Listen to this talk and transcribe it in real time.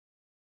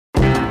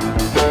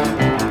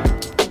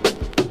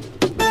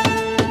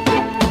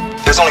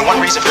only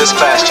one reason for this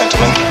class,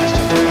 gentlemen.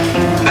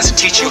 And that's to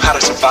teach you how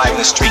to survive in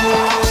the street.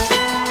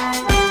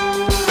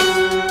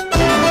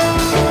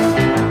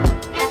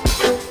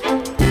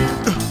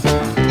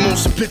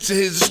 Picture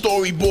here's a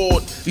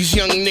storyboard. These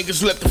young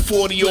niggas let the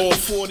 40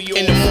 off.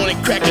 In the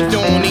morning, crack of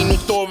dawn, ain't no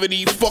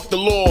authority, fuck the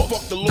law.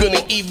 Good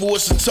and evil,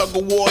 it's a tug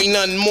of war, ain't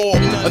nothing more.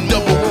 A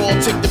double roll,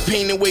 take the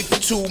pain away for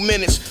 2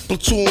 minutes.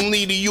 Platoon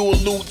leader, you a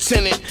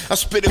lieutenant. I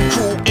spit a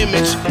cruel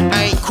image.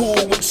 I ain't cool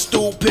with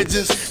stool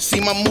pigeons. See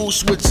my mood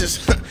switches.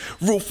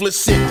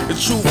 Ruthless shit. The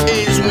truth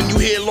is, when you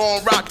hear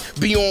Long Rock,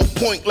 be on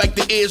point like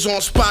the ears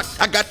on Spock.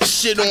 I got the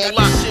shit on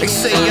lock. They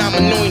say I'm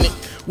anointed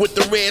with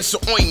the rarest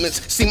of ointments.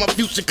 See my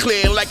future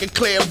clear like a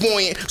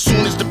clairvoyant.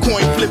 Soon as the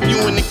coin flip,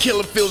 you in the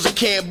killer fields of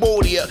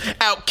Cambodia.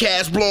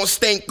 Outcast blowing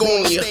stank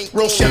on ya.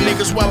 Roast your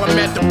niggas while I'm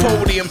at the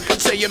podium.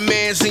 Tell your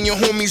mans and your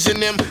homies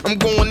and them I'm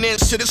going in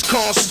to this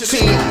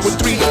Constantine with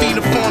 3 feet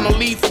of fauna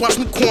leaf. Watch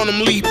me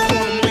quantum leap.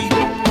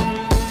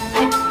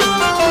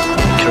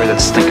 Carry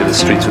that stink of the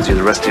streets with you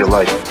the rest of your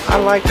life. I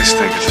like the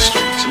stink of the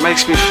streets. It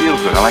makes me feel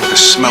good. I like the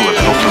smell of it.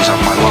 It opens up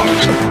my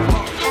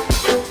lungs.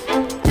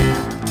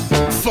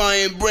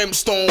 Fire and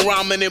brimstone,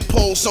 rhyming in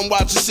pulse. I'm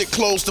watching shit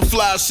close. The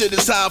fly shit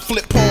is how I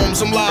flip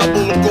poems. I'm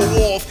liable to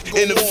go off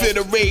in a fit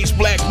of rage.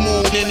 Black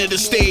moon into the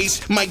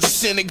stage, might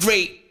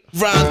disintegrate.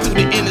 Ride through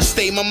the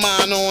interstate, my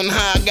mind on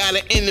high,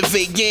 gotta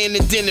innovate. Yeah, in the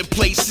dinner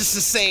place, it's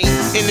insane.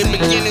 In the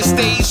beginning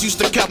stage, used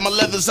to cut my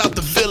leathers out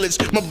the village.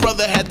 My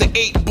brother had the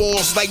 8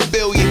 balls like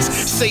billions.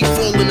 Safe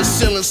all in the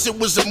ceilings, it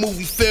was a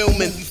movie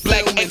filming.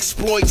 Black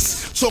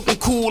exploits, talking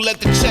cool at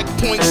the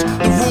checkpoints.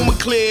 The rumor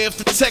clear if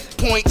the tech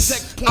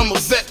points. I'm a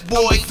vet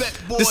boy,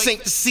 this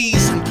ain't the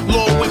season.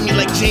 Lord with me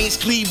like James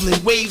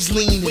Cleveland, waves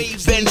leaning.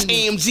 Benz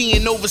AMG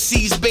in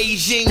overseas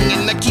Beijing,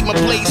 and I keep my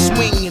blade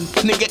swinging.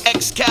 Nigga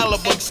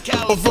Excalibur,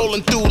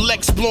 rolling through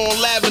Lex blowing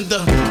lavender.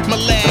 My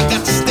lad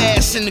got the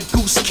stash in the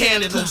Goose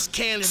Canada.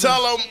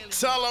 Tell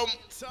him.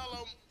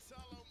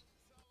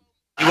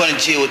 You wanna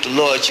deal with the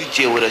Lord, you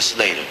deal with us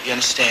later. You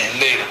understand?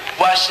 Later.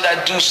 Why should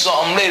I do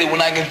something later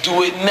when I can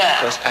do it now?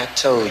 Cause I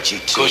told you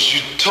to. Cause you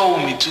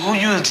told me to. Who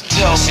you to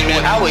tell See, me?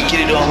 man, I would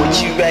get it on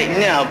with you right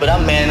now, but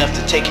I'm man enough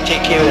to take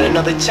care of it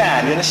another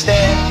time. You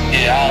understand?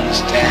 Yeah, I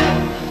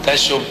understand.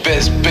 That's your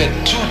best bet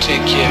to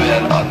take care of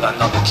it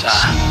another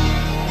time.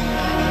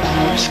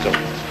 Let's go.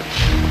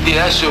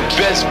 Yeah, that's your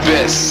best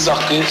bet,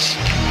 suckers.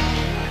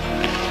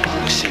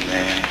 Listen,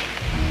 man.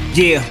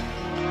 Yeah.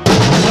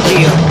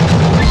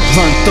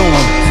 Run through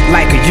him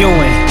like a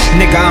Ewing.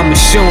 Nigga, I'm a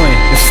shooin'.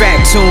 In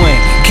fact, to it.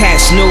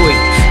 Cats knew it.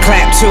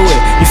 Clap to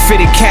it. You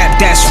fitted cap,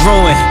 that's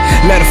ruined.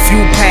 Let a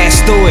few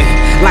pass through it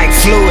like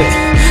fluid.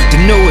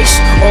 The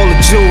newest. All the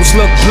jewels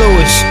look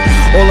bluish.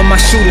 All of my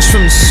shooters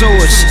from the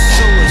sewers.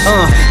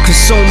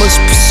 Consumers,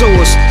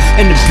 pursuers.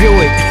 In the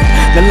Buick.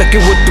 Now look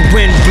at what the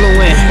wind blew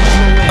in.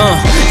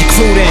 You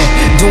clued in.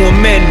 Doing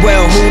men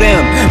well, who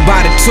them?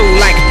 By the 2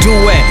 like a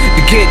duet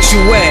to get you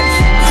wet.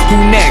 Who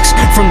next?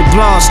 From the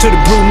blondes to the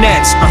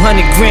brunettes.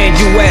 100 grand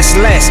US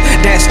less,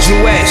 that's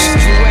Jewish.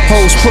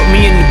 Hoes put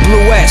me in the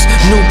blue S,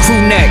 new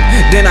crew neck.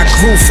 Then I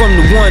grew from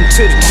the 1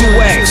 to the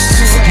 2X.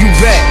 You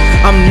bet,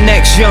 I'm the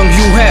next young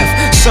UF.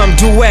 Some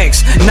do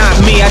X, not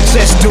me, I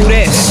just do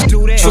this.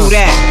 True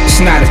that,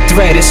 it's not a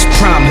threat, it's a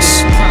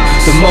promise.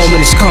 The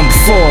moment has come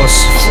before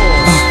us.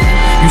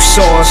 You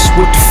saw us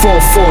with the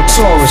 4-4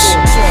 Taurus.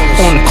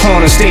 On the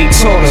corners they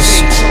told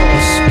us.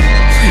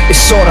 It's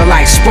sorta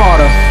like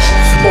Sparta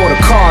or the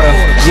Carter.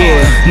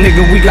 Yeah,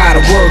 nigga, we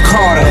gotta work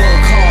harder.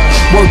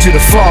 Word to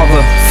the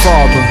father.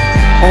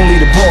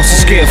 Only the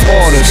bosses give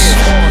orders.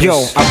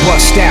 Yo, I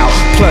bust out,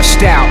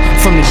 plushed out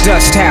from the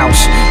dust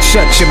house.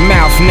 Shut your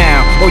mouth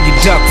now, or you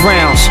duck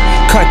rounds.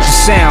 Cut the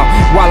sound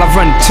while I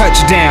run the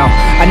touchdown.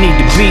 I need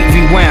the beat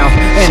rewound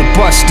and a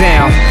bust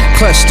down.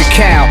 Clutch the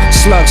cow,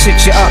 slugs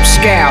hit you up,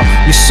 scowl.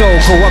 Your soul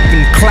go up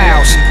in the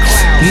clouds.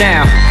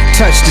 Now,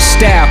 touch the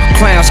style,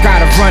 clowns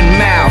gotta run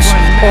miles.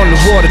 On the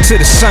water to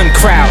the sun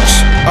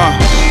crouch. Out.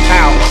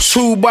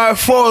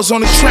 2x4s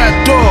on the trap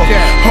door.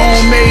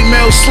 Homemade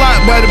mail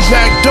slot by the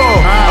back door.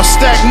 I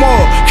stack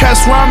more.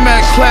 Cast where I'm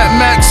at, clap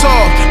max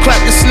off. Clap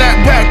and snap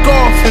back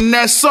off, and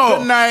that's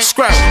all.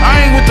 Scrap.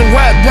 I ain't with the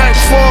rap back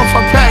forth.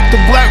 I packed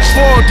the black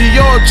Ford,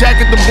 Dior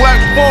jacket, the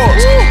black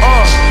Fords.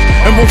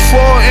 And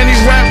before any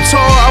rap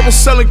tour, I was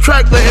selling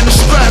crack in the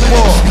strap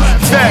bar.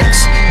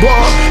 Facts,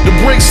 bar. The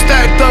bricks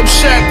stacked up,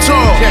 shack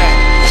tall.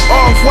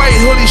 Off-white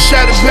hoodie,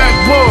 shattered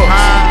backboard.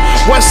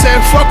 West said,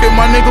 fuck it,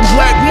 my nigga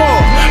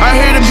Blackmore. I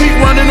hear the beat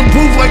running the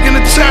booth like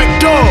an attack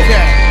dog.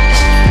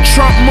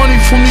 Trump money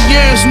from the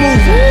yams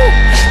moving.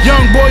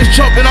 Young boys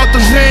jumping out the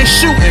van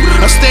shooting.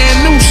 I stay in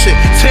new shit,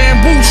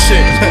 taboo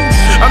shit.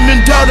 I've been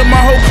doubting my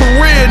whole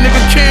career,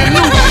 nigga can't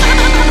do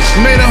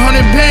it. Made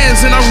 100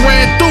 bands and I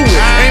ran through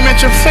it. Aim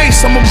at your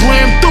face, I'ma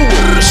blam through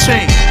it.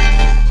 Shame.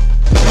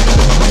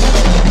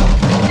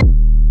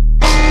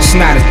 It's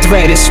not a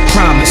threat, it's a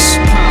promise.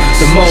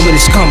 The moment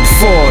has come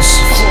before us.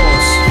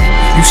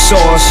 You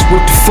saw us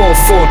with the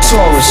 4-4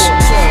 Taurus.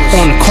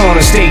 On the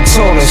corners they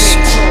told us.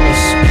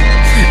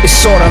 It's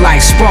sorta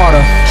like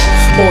Sparta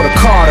or the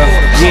Carter.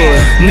 Yeah,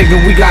 nigga,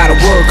 we gotta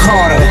work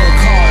harder.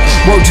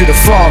 Word to the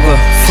father,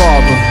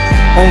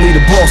 only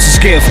the bosses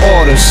give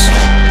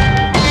orders.